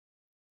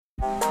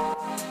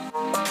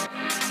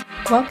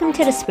Welcome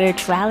to the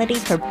Spirituality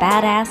for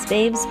Badass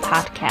Babes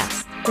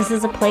podcast. This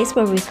is a place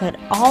where we could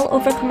all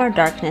overcome our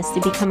darkness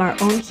to become our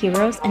own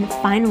heroes and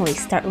finally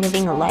start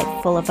living a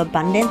life full of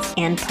abundance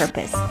and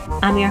purpose.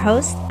 I'm your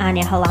host,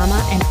 Anya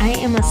Halama, and I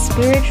am a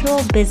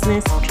spiritual,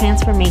 business,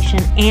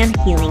 transformation, and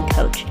healing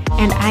coach.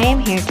 And I am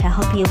here to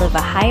help you live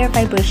a higher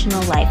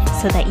vibrational life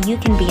so that you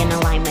can be in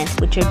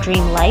alignment with your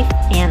dream life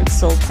and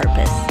soul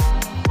purpose.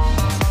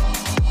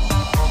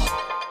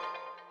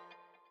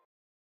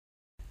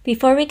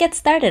 Before we get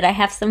started, I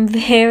have some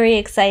very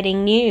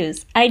exciting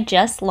news. I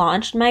just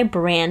launched my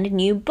brand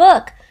new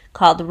book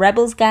called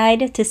Rebel's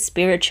Guide to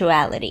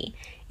Spirituality.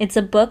 It's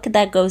a book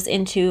that goes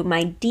into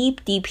my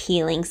deep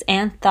healings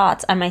and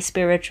thoughts on my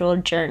spiritual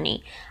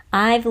journey.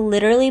 I've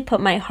literally put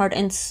my heart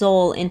and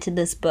soul into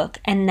this book,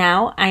 and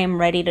now I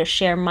am ready to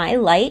share my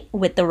light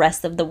with the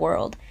rest of the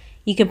world.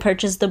 You can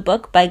purchase the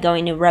book by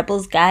going to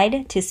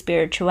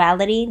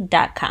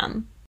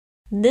rebelsguidetospirituality.com.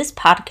 This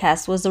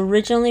podcast was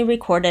originally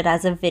recorded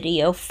as a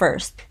video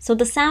first, so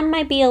the sound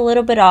might be a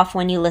little bit off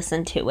when you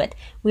listen to it.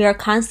 We are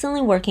constantly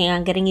working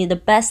on getting you the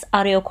best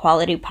audio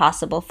quality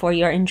possible for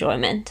your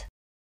enjoyment.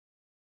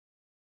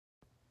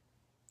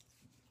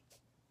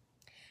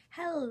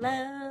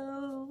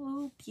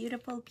 Hello,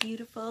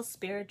 beautiful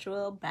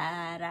spiritual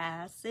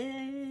badasses.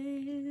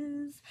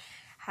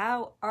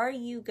 How are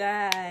you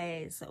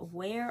guys?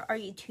 Where are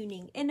you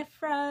tuning in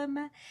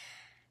from?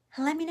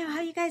 Let me know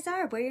how you guys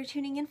are, where you're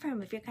tuning in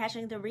from. If you're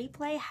catching the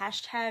replay,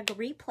 hashtag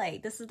replay.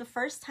 This is the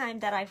first time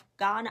that I've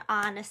gone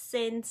on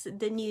since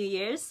the New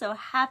Year's, so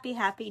happy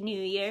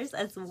New Year's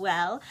as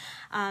well.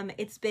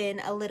 It's been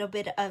a little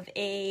bit of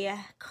a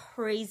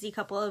crazy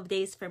couple of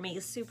days for me,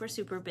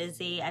 super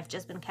busy. I've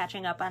just been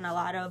catching up on a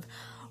lot of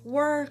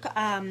work.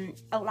 A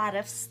lot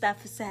of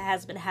stuff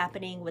has been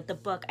happening with the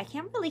book. I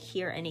can't really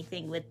hear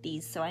anything with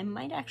these, so I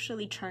might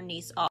actually turn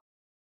these off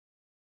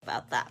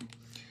about that.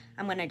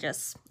 I'm gonna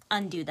just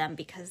undo them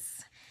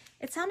because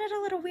it sounded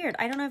a little weird.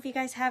 I don't know if you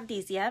guys have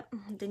these yet,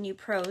 the new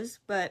Pros,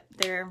 but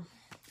they're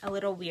a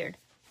little weird.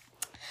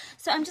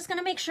 So I'm just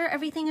gonna make sure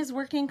everything is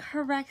working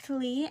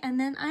correctly, and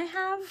then I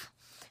have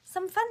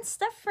some fun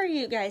stuff for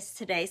you guys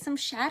today, some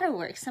shadow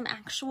work, some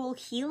actual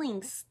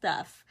healing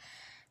stuff.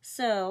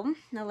 So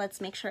now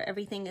let's make sure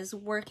everything is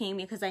working,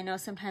 because I know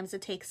sometimes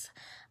it takes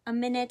a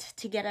minute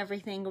to get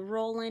everything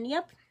rolling.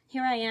 Yep,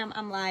 here I am,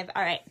 I'm live.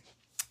 All right.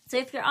 So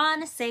if you're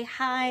on, say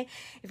hi.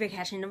 If you're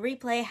catching the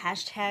replay,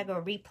 hashtag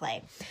or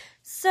replay.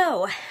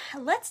 So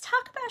let's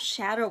talk about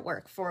shadow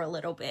work for a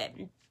little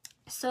bit.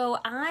 So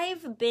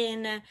I've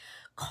been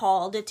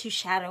called to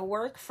shadow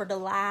work for the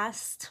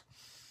last,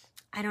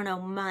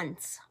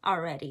 months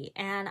already.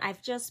 And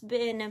I've just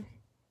been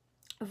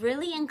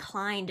really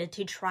inclined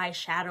to try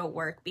shadow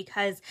work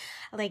because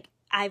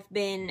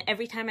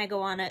every time I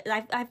go on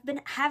I've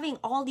been having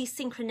all these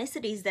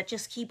synchronicities that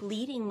just keep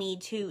leading me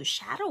to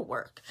shadow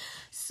work.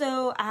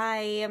 So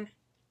I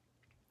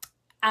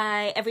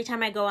every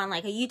time I go on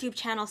like a YouTube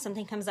channel,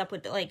 something comes up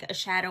with like a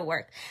shadow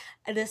work.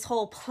 This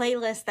whole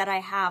playlist that I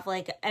have,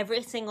 like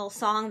every single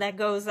song that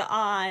goes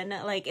on,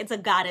 like it's a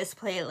goddess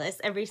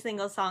playlist. Every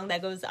single song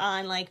that goes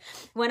on, like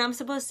when I'm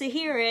supposed to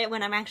hear it,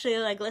 when I'm actually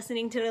like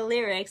listening to the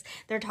lyrics,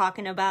 they're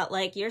talking about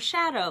like your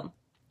shadow.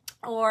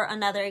 Or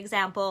another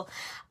example,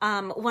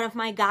 one of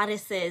my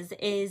goddesses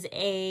is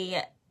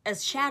a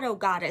shadow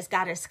goddess,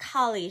 Goddess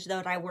Kali,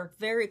 that I work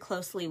very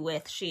closely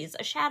with. She's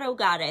a shadow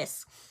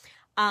goddess.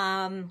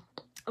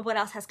 What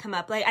else has come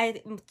up? Like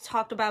I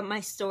talked about my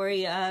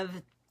story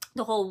of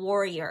the whole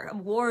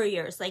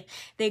warriors, like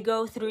they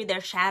go through their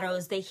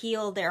shadows, they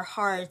heal their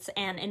hearts,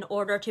 and in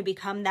order to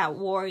become that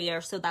warrior.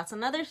 So that's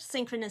another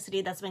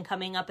synchronicity that's been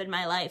coming up in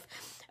my life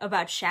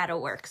about shadow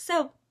work.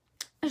 So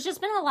there's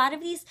just been a lot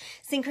of these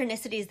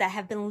synchronicities that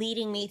have been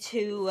leading me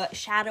to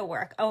shadow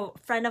work. A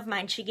friend of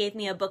mine, she gave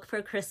me a book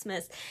for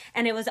Christmas,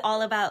 and it was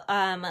all about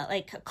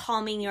like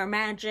calming your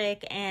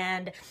magic,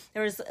 and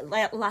there was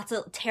lots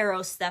of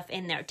tarot stuff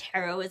in there.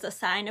 Tarot is a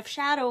sign of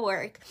shadow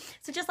work.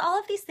 So just all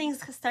of these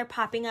things start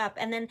popping up.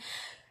 And then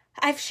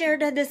I've shared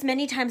this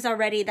many times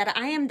already that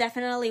I am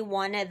definitely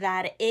one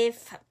that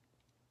if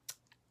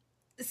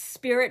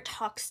spirit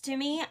talks to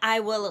me, I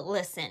will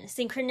listen.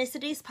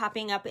 Synchronicities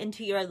popping up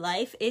into your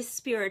life is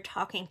spirit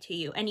talking to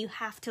you, and you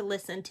have to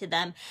listen to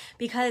them,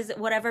 because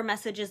whatever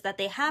messages that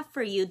they have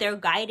for you, they're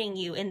guiding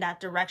you in that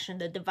direction.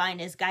 The divine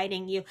is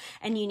guiding you,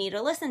 and you need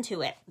to listen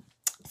to it.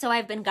 So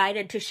I've been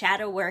guided to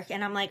shadow work,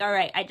 and I'm like, all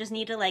right, I just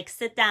need to like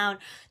sit down,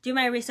 do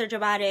my research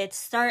about it,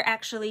 start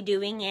actually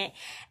doing it,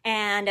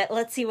 and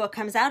let's see what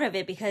comes out of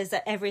it, because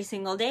every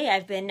single day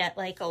I've been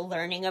like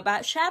learning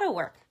about shadow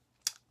work.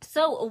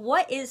 So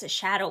what is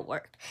shadow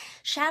work?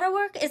 Shadow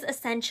work is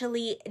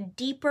essentially a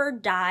deeper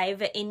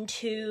dive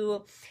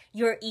into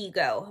your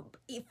ego,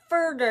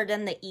 further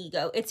than the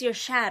ego. It's your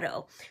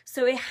shadow.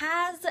 So it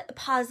has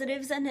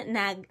positives and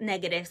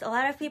negatives. A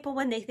lot of people,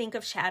 when they think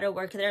of shadow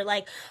work, they're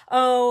like,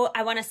 oh,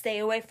 I want to stay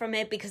away from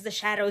it because the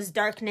shadow's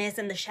darkness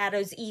and the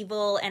shadow's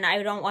evil, and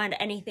I don't want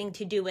anything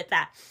to do with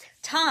that.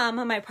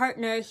 Tom, my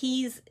partner,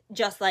 he's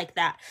just like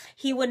that.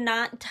 He would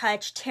not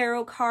touch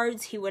tarot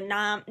cards. He would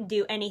not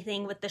do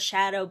anything with the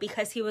shadow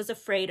because he was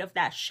afraid of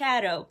that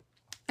shadow.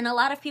 And a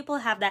lot of people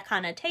have that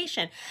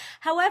connotation.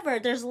 However,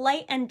 there's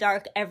light and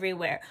dark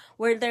everywhere.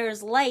 Where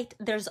there's light,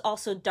 there's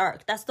also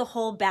dark. That's the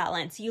whole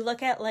balance. You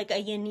look at like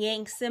a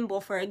yin-yang symbol,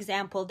 for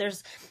example,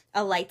 there's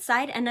a light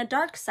side and a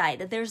dark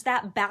side. There's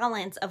that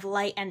balance of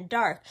light and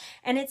dark.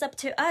 And it's up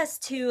to us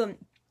to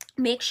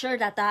make sure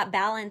that that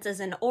balance is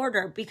in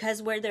order,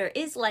 because where there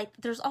is light,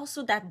 there's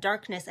also that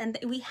darkness, and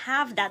we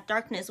have that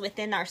darkness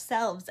within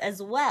ourselves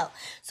as well.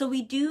 So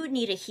we do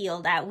need to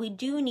heal that. We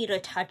do need to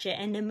touch it,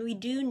 and then we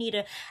do need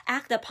to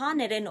act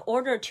upon it in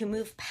order to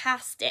move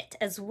past it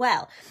as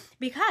well.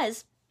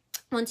 Because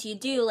once you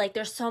do, like,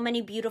 there's so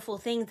many beautiful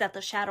things that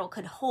the shadow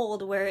could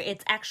hold, where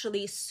it's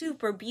actually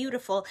super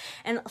beautiful,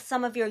 and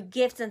some of your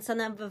gifts and some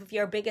of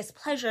your biggest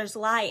pleasures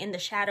lie in the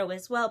shadow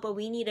as well. But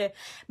we need to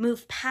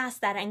move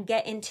past that and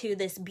get into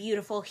this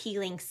beautiful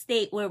healing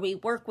state where we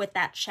work with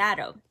that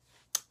shadow.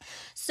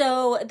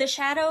 So the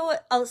shadow,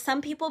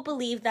 some people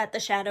believe that the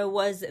shadow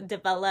was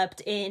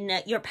developed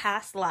in your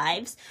past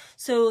lives.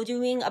 So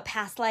doing a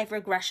past life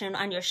regression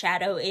on your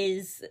shadow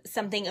is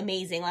something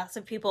amazing. Lots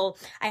of people,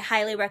 I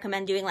highly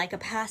recommend doing like a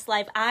past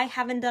life. I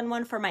haven't done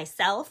one for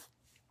myself,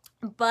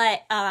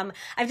 but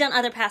I've done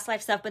other past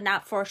life stuff, but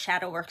not for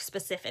shadow work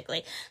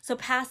specifically. So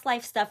past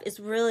life stuff is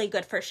really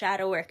good for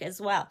shadow work as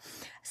well.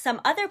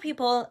 Some other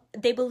people,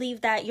 they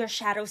believe that your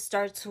shadow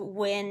starts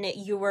when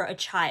you were a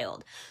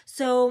child.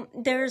 So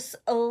there's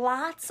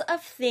lots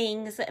of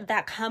things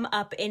that come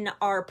up in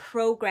our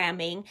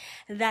programming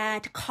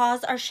that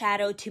cause our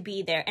shadow to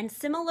be there. And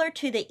similar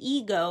to the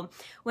ego,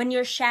 when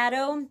your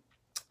shadow,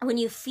 when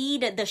you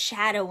feed the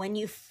shadow, when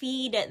you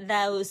feed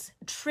those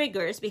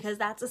triggers, because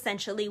that's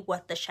essentially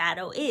what the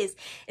shadow is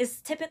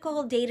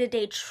typical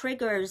day-to-day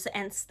triggers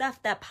and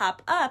stuff that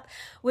pop up,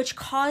 which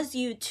cause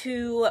you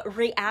to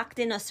react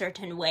in a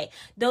certain way.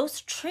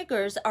 Those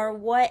triggers are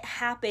what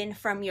happened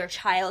from your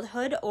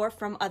childhood or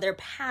from other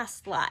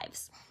past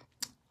lives.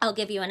 I'll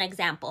give you an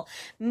example.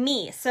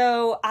 Me,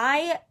 so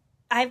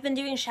I've been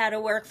doing shadow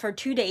work for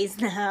 2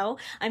 days now.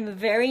 I'm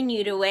very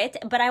new to it,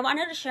 but I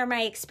wanted to share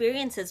my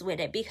experiences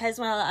with it, because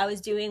while I was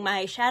doing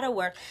my shadow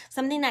work,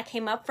 something that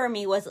came up for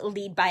me was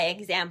lead by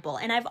example.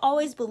 And I've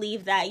always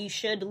believed that you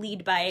should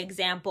lead by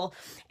example,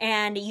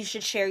 and you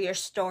should share your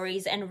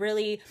stories, and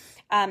really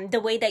the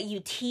way that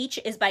you teach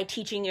is by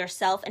teaching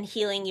yourself and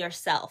healing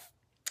yourself.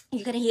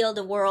 You can heal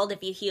the world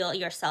if you heal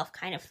yourself,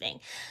 kind of thing.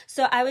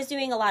 So I was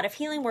doing a lot of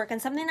healing work, and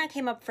something that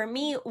came up for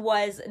me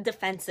was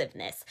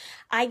defensiveness.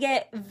 I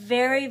get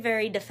very,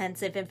 very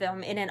defensive if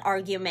I'm in an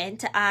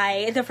argument.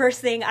 The first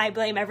thing, I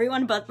blame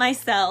everyone but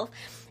myself.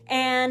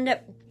 And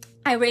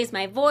I raise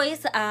my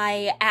voice,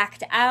 I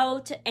act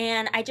out,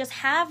 and I just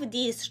have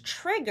these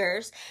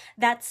triggers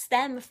that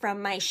stem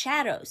from my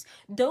shadows.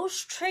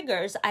 Those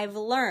triggers, I've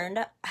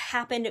learned,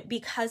 happened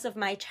because of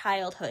my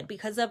childhood,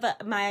 because of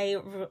my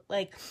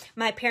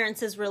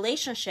parents'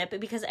 relationship,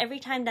 because every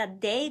time that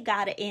they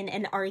got in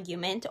an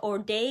argument or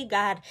they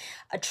got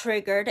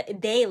triggered,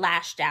 they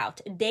lashed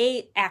out.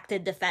 They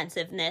acted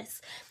defensive,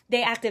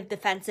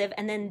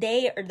 and then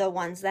they are the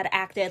ones that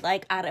acted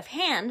like out of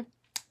hand.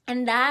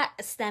 And that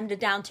stemmed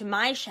down to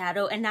my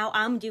shadow, and now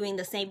I'm doing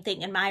the same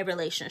thing in my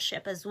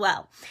relationship as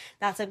well.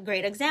 That's a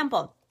great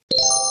example.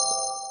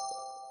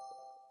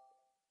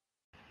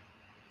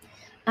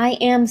 I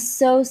am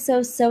so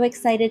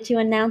excited to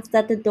announce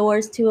that the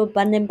doors to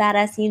Abundant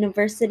Badass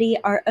University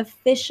are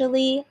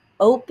officially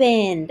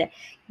opened.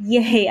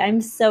 Yay,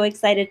 I'm so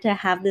excited to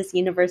have this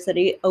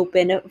university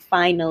open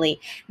finally.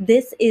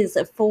 This is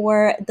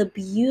for the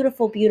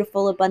beautiful,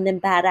 beautiful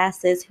Abundant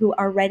Badasses who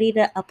are ready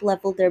to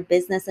up-level their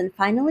business and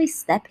finally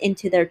step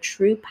into their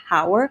true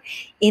power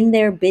in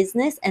their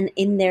business and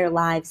in their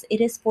lives. It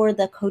is for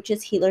the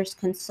coaches, healers,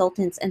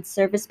 consultants, and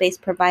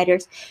service-based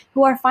providers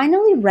who are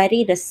finally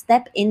ready to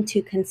step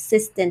into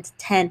consistent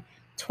 10,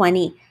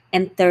 20,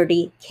 and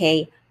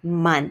 30K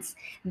months.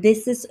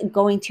 This is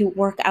going to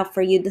work out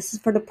for you. This is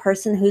for the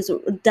person who's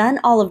done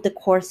all of the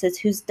courses,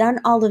 who's done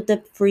all of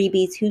the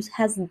freebies, who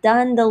has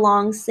done the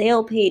long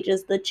sale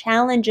pages, the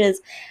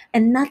challenges,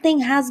 and nothing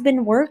has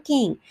been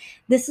working.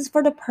 This is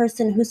for the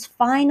person who's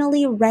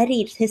finally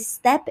ready to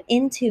step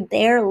into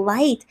their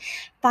light,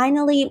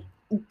 finally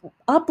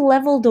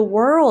up-level the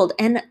world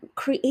and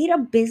create a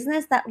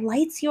business that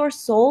lights your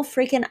soul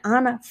freaking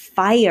on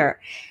fire.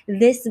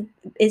 This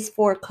is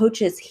for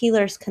coaches,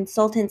 healers,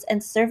 consultants,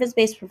 and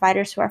service-based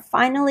providers who are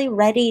finally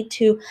ready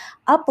to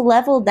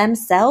up-level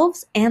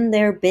themselves and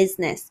their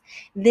business.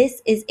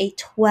 This is a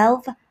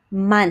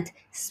 12-month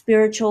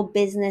spiritual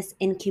business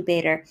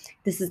incubator.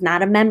 This is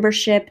not a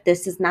membership.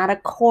 This is not a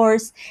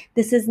course.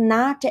 This is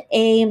not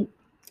a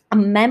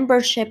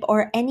membership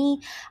or any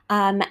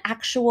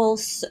actual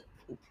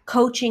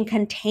coaching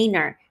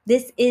container.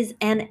 This is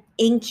an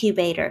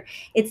incubator.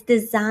 It's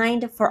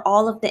designed for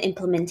all of the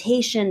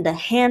implementation, the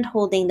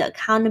hand-holding, the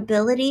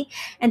accountability,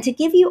 and to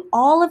give you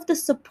all of the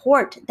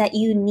support that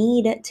you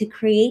need to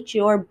create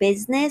your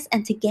business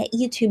and to get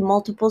you to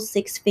multiple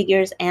six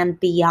figures and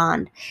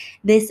beyond.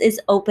 This is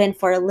open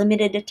for a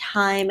limited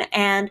time,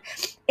 and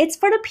it's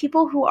for the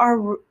people who are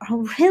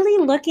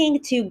really looking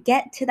to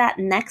get to that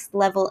next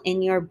level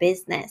in your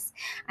business.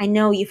 I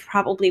know you've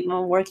probably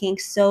been working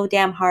so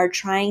damn hard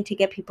trying to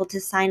get people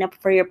to sign up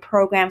for your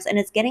programs, and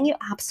it's getting you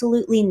absolutely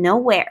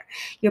nowhere.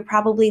 You're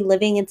probably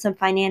living in some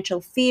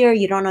financial fear.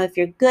 You don't know if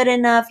you're good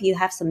enough. You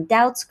have some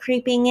doubts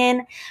creeping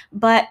in,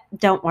 but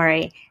don't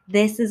worry.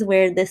 This is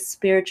where this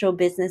spiritual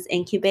business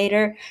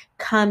incubator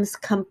comes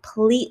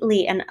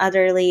completely and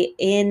utterly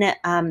in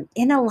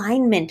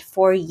alignment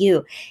for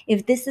you.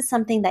 If this is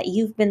something that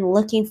you've been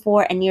looking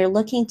for and you're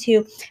looking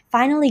to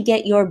finally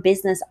get your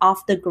business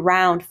off the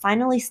ground,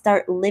 finally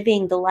start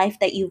living the life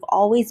that you've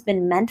always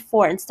been meant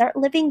for, and start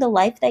living the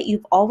life that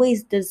you've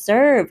always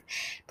deserved,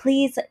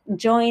 please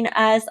join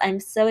us. I'm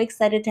so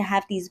excited to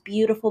have these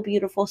beautiful,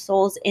 beautiful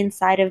souls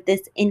inside of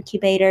this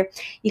incubator.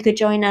 You could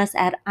join us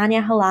at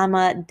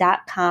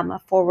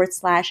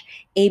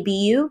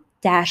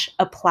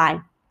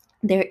anyahalama.com/ABU-apply.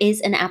 There is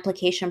an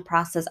application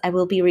process. I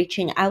will be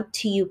reaching out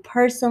to you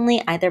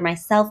personally, either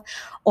myself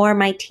or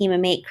my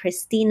teammate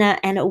Christina,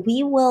 and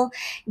we will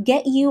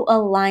get you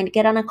aligned,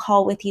 get on a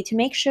call with you to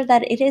make sure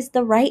that it is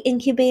the right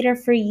incubator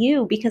for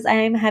you, because I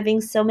am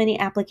having so many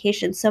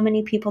applications, so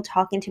many people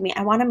talking to me.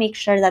 I want to make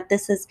sure that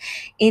this is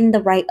in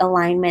the right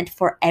alignment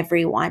for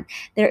everyone.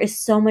 There is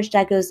so much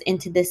that goes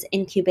into this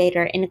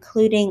incubator,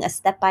 including a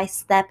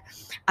step-by-step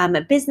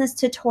business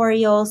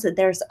tutorials.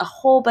 There's a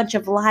whole bunch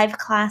of live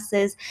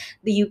classes.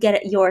 You get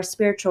your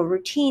spiritual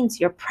routines,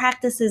 your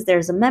practices.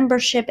 There's a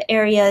membership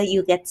area.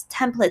 You get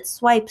templates,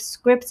 swipes,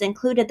 scripts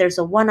included. There's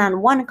a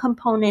one-on-one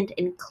component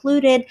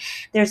included.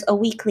 There's a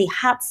weekly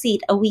hot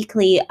seat, a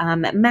weekly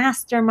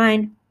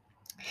mastermind,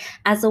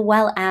 as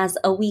well as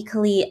a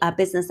weekly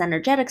business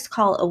energetics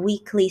call, a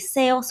weekly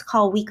sales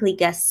call, weekly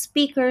guest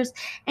speakers,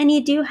 and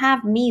you do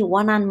have me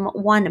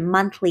one-on-one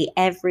monthly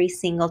every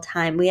single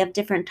time. We have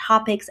different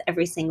topics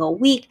every single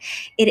week.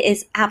 It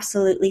is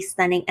absolutely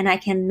stunning, and I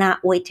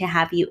cannot wait to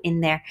have you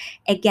in there.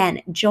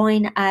 Again,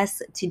 join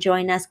us. To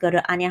join us, go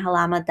to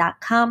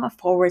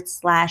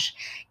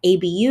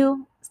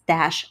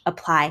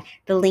anyahalama.com/ABU-apply.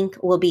 The link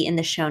will be in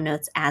the show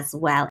notes as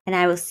well. And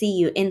I will see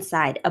you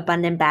inside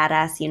Abundant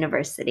Badass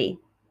University.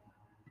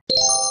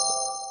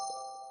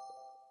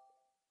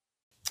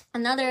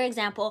 Another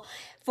example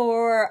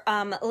for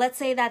let's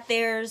say that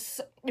there's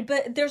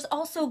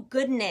also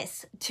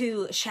goodness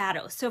to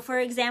shadow. So for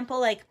example,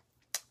 like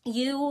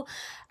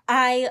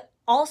I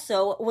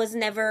also was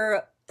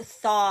never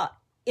thought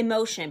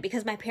emotion,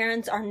 because my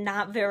parents are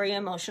not very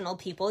emotional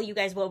people. You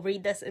guys will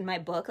read this in my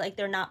book. Like,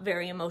 they're not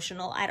very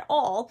emotional at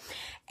all.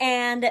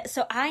 And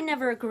so I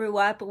never grew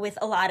up with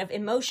a lot of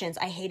emotions.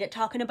 I hated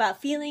talking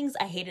about feelings.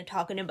 I hated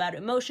talking about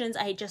emotions.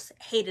 I just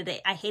hated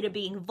it. I hated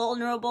being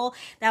vulnerable.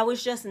 That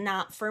was just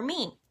not for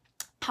me.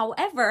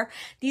 However,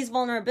 these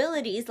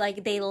vulnerabilities,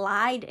 like, they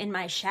lied in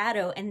my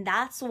shadow, and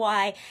that's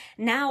why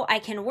now I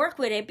can work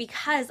with it,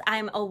 because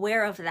I'm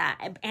aware of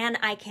that, and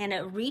I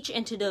can reach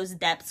into those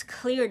depths,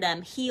 clear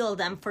them, heal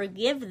them,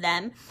 forgive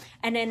them,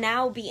 and then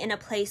now be in a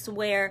place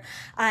where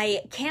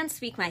I can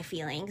speak my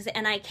feelings,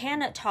 and I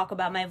can talk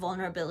about my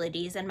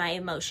vulnerabilities and my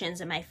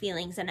emotions and my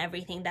feelings and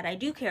everything that I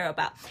do care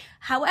about.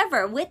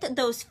 However, with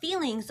those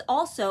feelings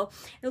also,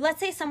 let's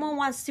say someone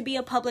wants to be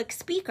a public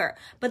speaker,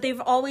 but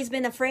they've always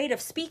been afraid of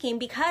speaking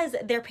because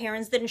their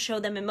parents didn't show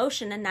them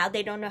emotion, and now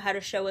they don't know how to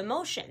show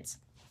emotions.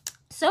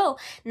 So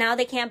now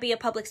they can't be a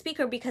public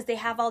speaker because they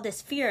have all this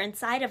fear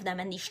inside of them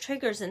and these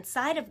triggers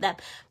inside of them.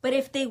 But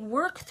if they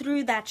work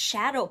through that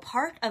shadow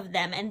part of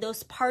them, and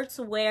those parts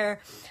where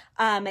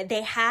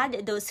they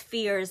had those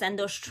fears and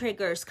those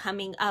triggers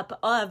coming up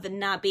of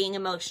not being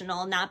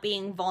emotional, not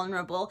being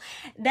vulnerable,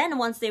 then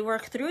once they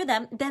work through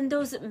them, then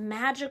those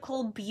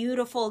magical,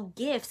 beautiful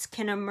gifts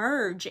can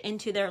emerge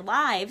into their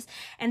lives,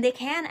 and they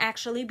can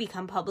actually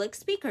become public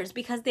speakers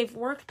because they've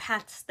worked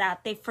past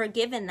that, they've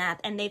forgiven that,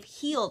 and they've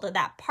healed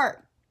that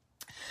part.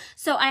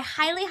 So I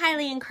highly,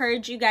 highly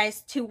encourage you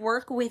guys to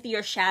work with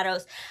your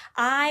shadows.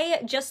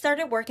 I just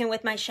started working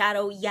with my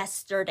shadow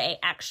yesterday,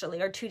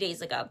 actually, or 2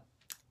 days ago.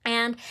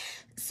 And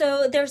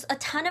so there's a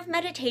ton of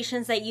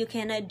meditations that you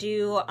can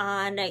do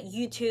on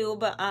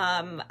YouTube,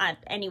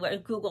 anywhere,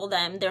 Google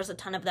them. There's a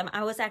ton of them.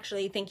 I was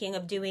actually thinking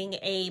of doing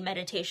a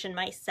meditation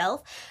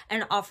myself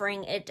and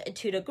offering it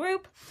to the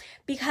group,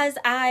 because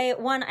I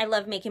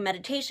love making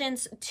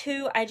meditations.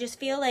 Two, I just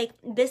feel like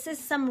this is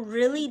some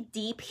really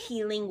deep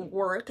healing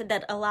work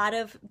that a lot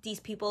of these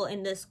people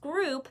in this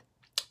group,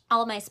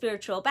 all my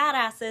spiritual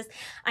badasses,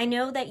 I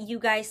know that you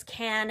guys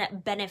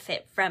can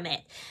benefit from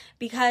it,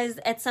 because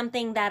it's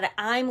something that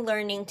I'm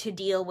learning to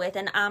deal with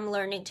and I'm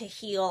learning to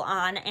heal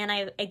on. And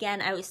I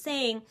was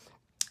saying,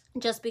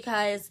 just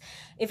because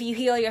if you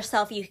heal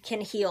yourself, you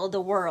can heal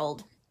the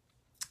world.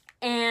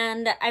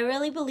 And I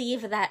really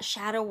believe that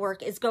shadow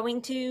work is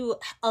going to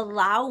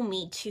allow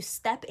me to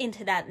step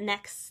into that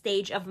next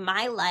stage of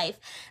my life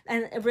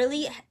and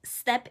really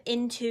step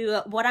into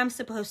what I'm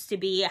supposed to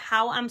be,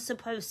 how I'm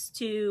supposed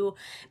to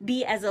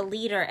be as a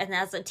leader and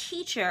as a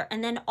teacher,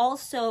 and then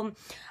also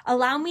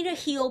allow me to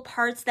heal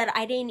parts that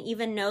I didn't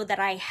even know that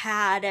I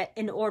had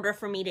in order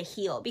for me to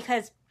heal.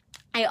 Because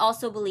I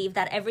also believe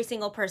that every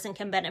single person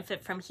can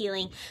benefit from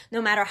healing. No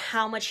matter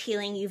how much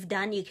healing you've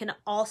done, you can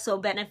also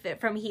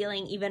benefit from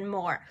healing even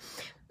more.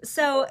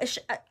 So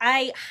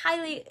I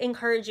highly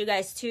encourage you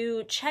guys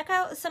to check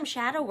out some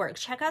shadow work,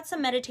 check out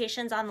some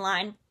meditations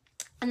online.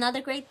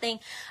 Another great thing,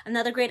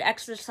 another great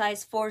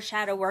exercise for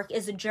shadow work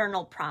is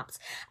journal prompts.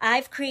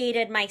 I've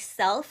created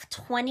myself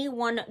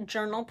 21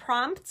 journal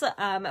prompts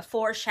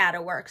for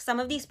shadow work. Some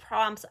of these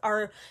prompts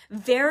are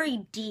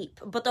very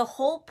deep, but the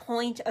whole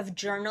point of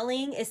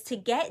journaling is to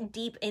get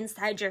deep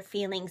inside your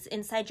feelings,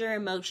 inside your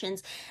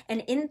emotions,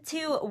 and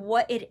into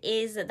what it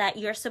is that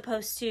you're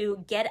supposed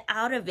to get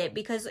out of it,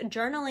 because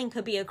journaling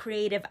could be a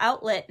creative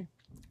outlet.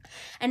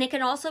 And it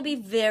can also be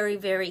very,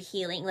 very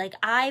healing. Like,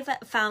 I've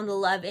found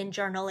love in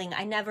journaling.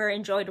 I never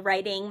enjoyed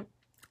writing.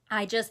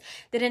 I just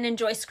didn't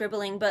enjoy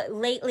scribbling, but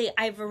lately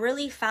I've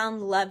really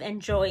found love and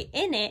joy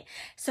in it.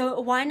 So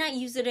why not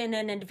use it in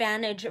an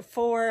advantage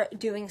for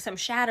doing some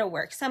shadow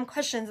work? Some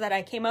questions that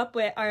I came up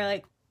with are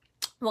like,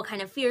 what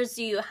kind of fears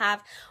do you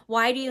have?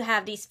 Why do you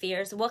have these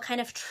fears? What kind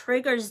of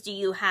triggers do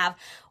you have?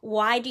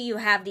 Why do you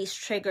have these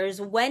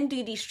triggers? When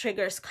do these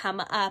triggers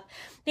come up?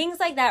 Things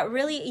like that.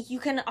 Really, you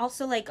can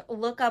also like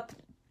look up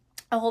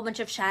a whole bunch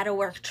of shadow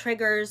work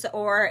triggers,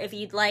 or if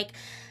you'd like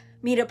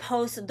me to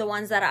post the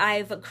ones that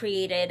I've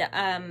created,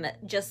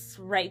 just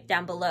right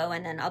down below,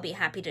 and then I'll be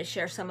happy to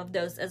share some of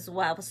those as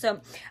well.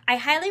 So I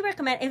highly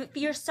recommend, if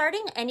you're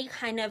starting any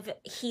kind of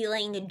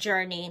healing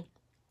journey,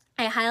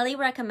 I highly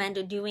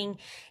recommend doing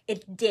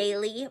it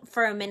daily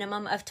for a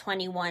minimum of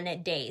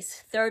 21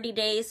 days, 30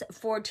 days,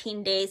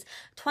 14 days.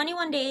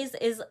 21 days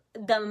is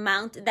the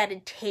amount that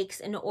it takes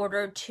in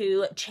order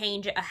to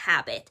change a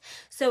habit.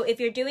 So if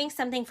you're doing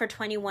something for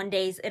 21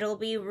 days, it'll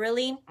be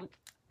really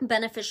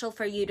beneficial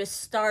for you to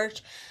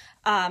start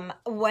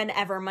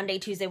whenever, Monday,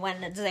 Tuesday,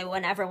 Wednesday,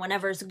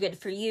 whenever is good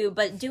for you,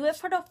 but do it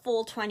for the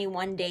full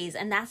 21 days.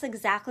 And that's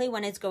exactly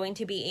when it's going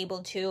to be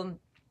able to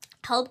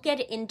help get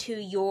into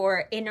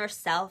your inner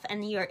self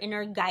and your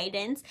inner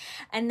guidance.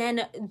 And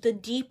then the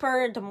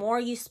deeper, the more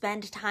you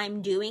spend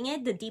time doing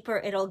it, the deeper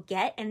it'll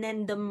get. And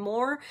then the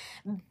more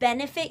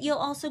benefit you'll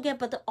also get,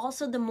 but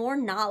also the more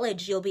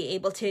knowledge you'll be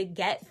able to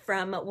get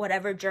from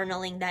whatever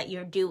journaling that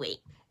you're doing.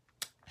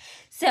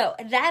 So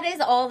that is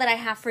all that I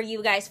have for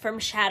you guys from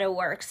shadow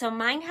work. So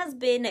mine has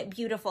been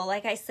beautiful.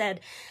 Like I said,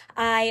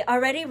 I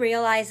already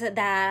realized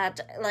that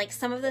like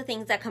some of the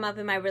things that come up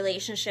in my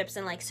relationships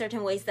and like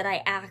certain ways that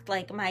I act,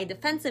 like my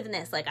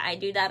defensiveness, like I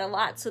do that a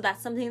lot. So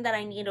that's something that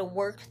I need to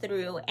work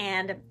through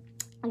and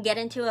get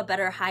into a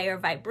better, higher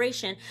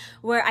vibration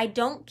where I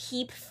don't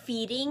keep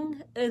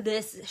feeding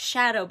this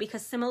shadow,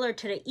 because similar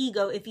to the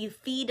ego, if you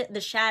feed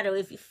the shadow,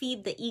 if you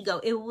feed the ego,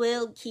 it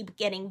will keep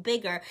getting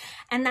bigger.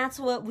 And that's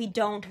what we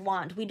don't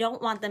want. We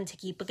don't want them to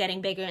keep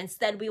getting bigger.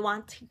 Instead, we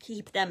want to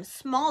keep them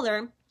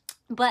smaller.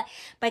 But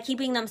by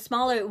keeping them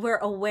smaller, we're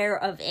aware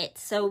of it.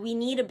 So we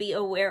need to be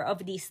aware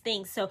of these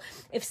things. So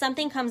if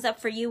something comes up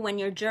for you when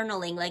you're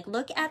journaling, like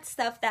look at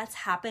stuff that's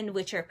happened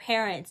with your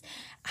parents.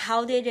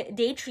 How did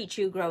they treat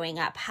you growing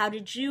up? How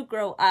did you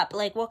grow up?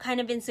 Like what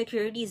kind of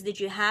insecurities did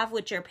you have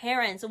with your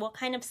parents? What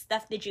kind of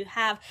stuff did you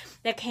have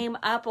that came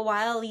up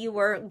while you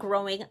were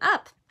growing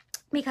up?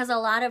 Because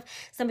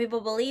some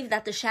people believe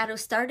that the shadow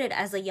started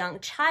as a young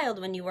child,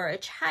 when you were a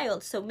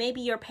child. So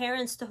maybe your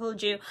parents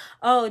told you,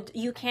 oh,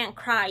 you can't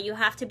cry. You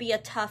have to be a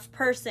tough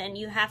person.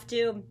 You have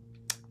to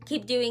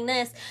keep doing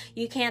this.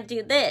 You can't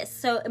do this.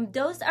 So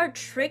those are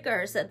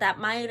triggers that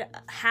might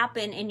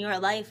happen in your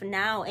life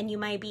now, and you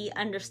might be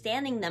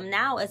understanding them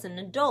now as an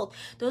adult.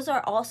 Those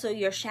are also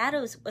your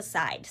shadows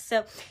aside.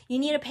 So you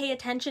need to pay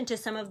attention to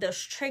some of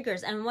those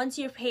triggers. And once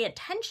you pay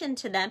attention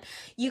to them,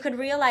 you could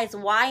realize,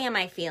 why am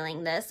I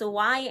feeling this?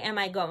 Why am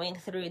I going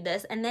through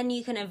this? And then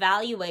you can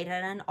evaluate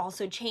it and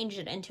also change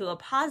it into a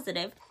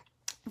positive,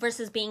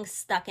 versus being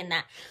stuck in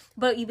that.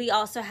 But we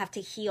also have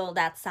to heal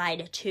that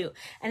side too.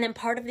 And then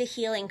part of the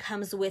healing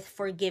comes with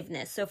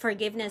forgiveness. So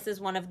forgiveness is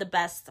one of the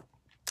best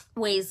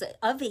ways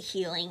of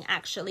healing.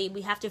 Actually,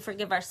 we have to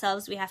forgive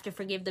ourselves. We have to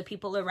forgive the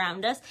people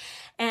around us.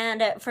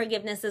 And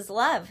forgiveness is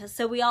love.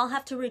 So we all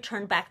have to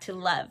return back to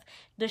love.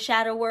 The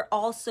shadow work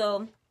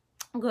also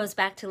goes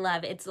back to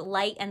love. It's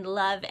light and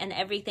love and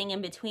everything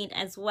in between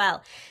as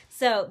well.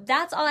 So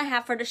that's all I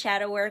have for the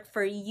shadow work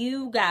for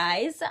you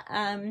guys.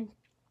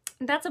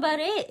 That's about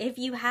it. If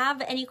you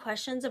have any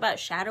questions about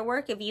shadow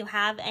work, if you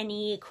have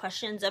any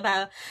questions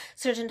about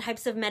certain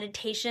types of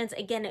meditations,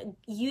 again,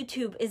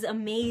 YouTube is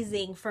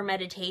amazing for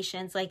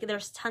meditations. Like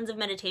there's tons of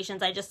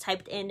meditations. I just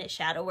typed in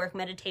shadow work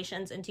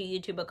meditations into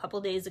YouTube a couple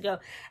days ago,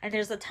 and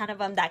there's a ton of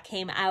them that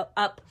came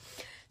up.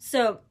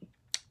 So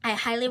I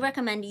highly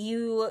recommend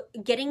you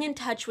getting in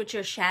touch with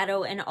your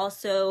shadow, and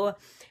also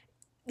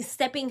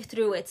stepping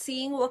through it,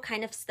 seeing what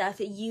kind of stuff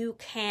you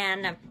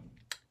can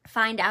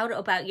find out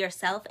about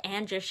yourself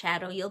and your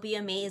shadow. You'll be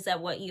amazed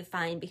at what you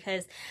find,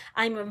 because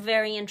I'm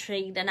very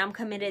intrigued, and I'm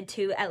committed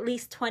to at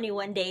least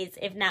 21 days,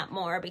 if not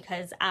more,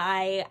 because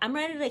I'm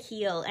ready to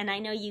heal, and I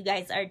know you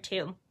guys are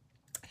too.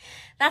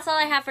 That's all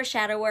I have for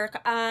shadow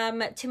work.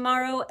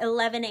 Tomorrow,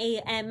 11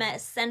 a.m.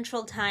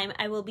 Central Time,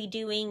 I will be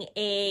doing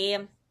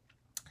a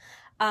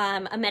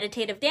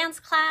meditative dance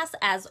class,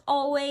 as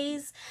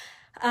always.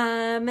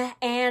 And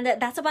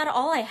that's about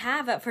all I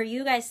have for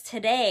you guys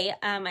today.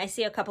 I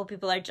see a couple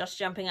people are just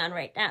jumping on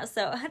right now,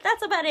 so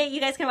that's about it.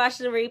 You guys can watch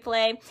the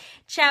replay.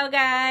 Ciao,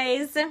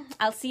 guys.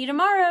 I'll see you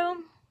tomorrow.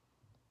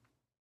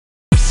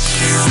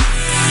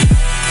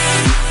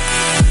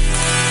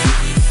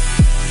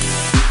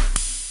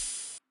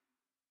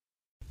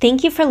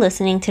 Thank you for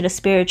listening to the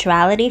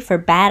Spirituality for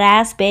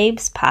Badass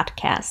Babes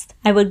podcast.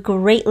 I would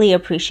greatly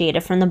appreciate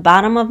it from the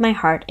bottom of my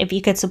heart if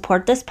you could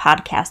support this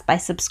podcast by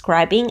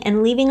subscribing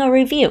and leaving a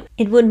review.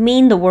 It would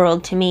mean the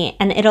world to me,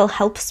 and it'll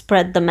help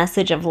spread the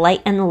message of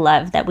light and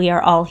love that we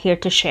are all here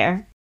to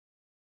share.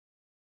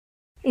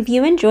 If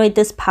you enjoyed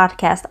this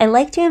podcast, I'd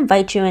like to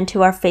invite you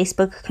into our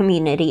Facebook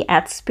community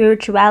at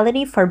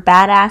Spirituality for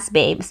Badass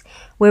Babes,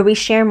 where we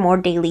share more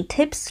daily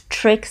tips,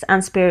 tricks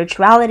on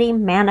spirituality,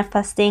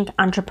 manifesting,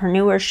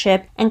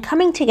 entrepreneurship, and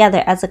coming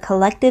together as a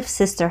collective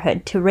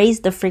sisterhood to raise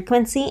the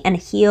frequency and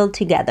heal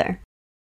together.